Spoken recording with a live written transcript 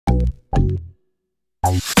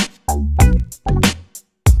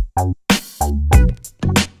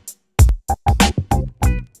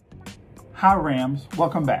Hi Rams,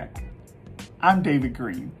 welcome back. I'm David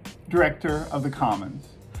Green, Director of the Commons.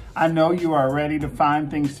 I know you are ready to find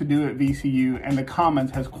things to do at VCU, and the Commons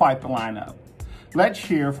has quite the lineup. Let's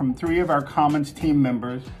hear from three of our Commons team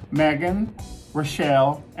members, Megan,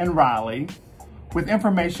 Rochelle, and Riley, with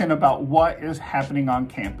information about what is happening on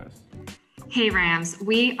campus. Hey Rams,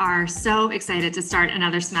 we are so excited to start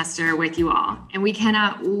another semester with you all, and we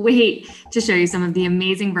cannot wait to show you some of the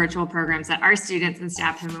amazing virtual programs that our students and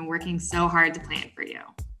staff have been working so hard to plan for you.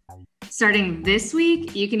 Starting this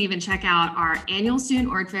week, you can even check out our annual student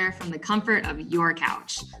org fair from the comfort of your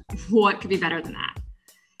couch. What could be better than that?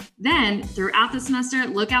 Then, throughout the semester,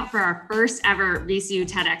 look out for our first ever VCU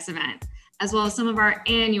TEDx event, as well as some of our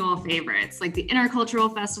annual favorites like the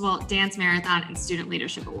Intercultural Festival, Dance Marathon, and Student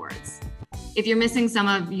Leadership Awards. If you're missing some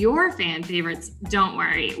of your fan favorites, don't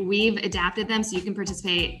worry. We've adapted them so you can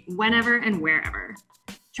participate whenever and wherever.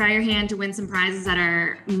 Try your hand to win some prizes at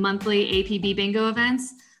our monthly APB bingo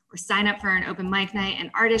events, or sign up for an open mic night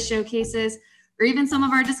and artist showcases, or even some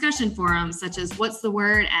of our discussion forums, such as What's the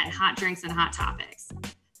Word and Hot Drinks and Hot Topics.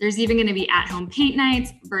 There's even going to be at-home paint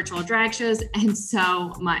nights, virtual drag shows, and so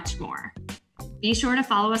much more. Be sure to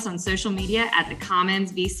follow us on social media at the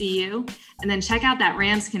Commons VCU, and then check out that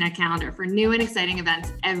Rams Connect calendar for new and exciting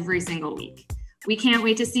events every single week. We can't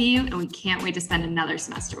wait to see you, and we can't wait to spend another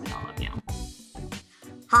semester with all of you.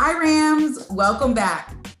 Hi Rams, welcome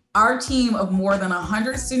back. Our team of more than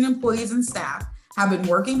 100 student employees and staff have been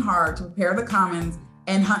working hard to prepare the Commons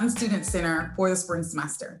and Hunton Student Center for the spring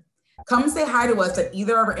semester. Come say hi to us at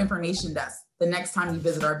either of our information desks the next time you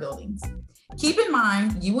visit our buildings. Keep in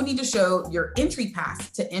mind, you will need to show your entry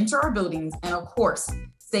pass to enter our buildings, and of course,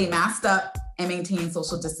 stay masked up and maintain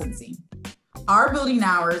social distancing. Our building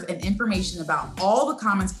hours and information about all the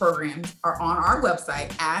Commons programs are on our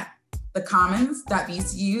website at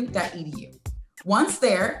thecommons.vcu.edu. Once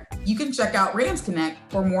there, you can check out Rams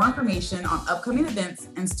Connect for more information on upcoming events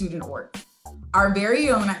and student orgs. Our very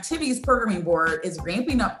own activities programming board is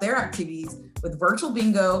ramping up their activities with virtual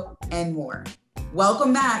bingo and more.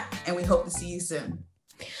 Welcome back, and we hope to see you soon.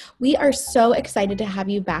 We are so excited to have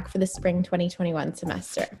you back for the spring 2021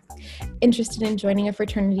 semester. Interested in joining a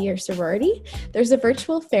fraternity or sorority? There's a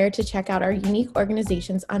virtual fair to check out our unique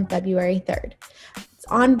organizations on February 3rd. It's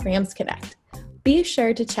on Rams Connect. Be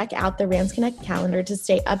sure to check out the Rams Connect calendar to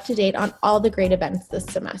stay up to date on all the great events this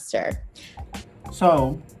semester.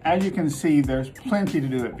 So, as you can see, there's plenty to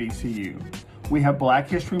do at VCU. We have Black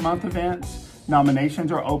History Month events.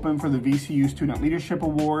 Nominations are open for the VCU Student Leadership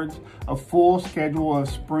Awards, a full schedule of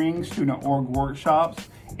spring student org workshops,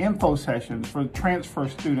 info sessions for the Transfer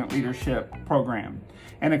Student Leadership Program,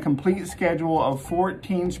 and a complete schedule of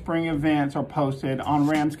 14 spring events are posted on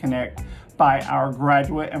Rams Connect by our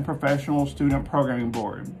Graduate and Professional Student Programming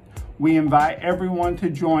Board. We invite everyone to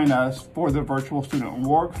join us for the virtual student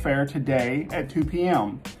org fair today at 2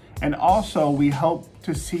 p.m. And also, we hope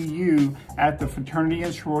to see you at the Fraternity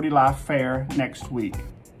and Sorority Life Fair next week.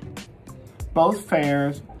 Both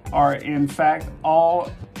fairs are in fact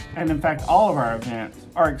all of our events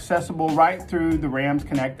are accessible right through the Rams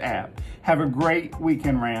Connect app. Have a great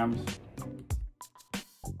weekend, Rams.